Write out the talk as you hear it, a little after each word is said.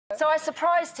So I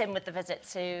surprised him with the visit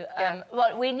to...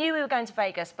 Well, we knew we were going to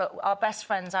Vegas, but our best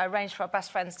friends, I arranged for our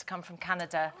best friends to come from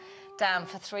Canada down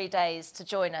for 3 days to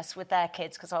join us with their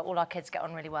kids, because all our kids get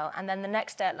on really well. And then the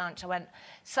next day at lunch, I went,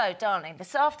 so, darling,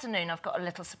 this afternoon I've got a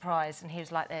little surprise. And he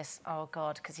was like this, oh,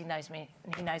 God, because he knows me.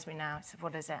 He knows me now. He said,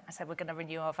 what is it? I said, we're going to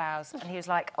renew our vows. And he was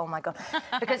like, oh, my God.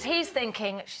 Because he's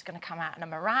thinking, she's going to come out in a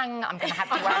meringue, I'm going to have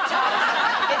to wear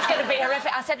tights, it's going to be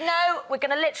horrific. I said, no, we're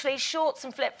going to literally shorts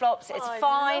and flip-flops, it's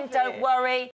fine, don't worry.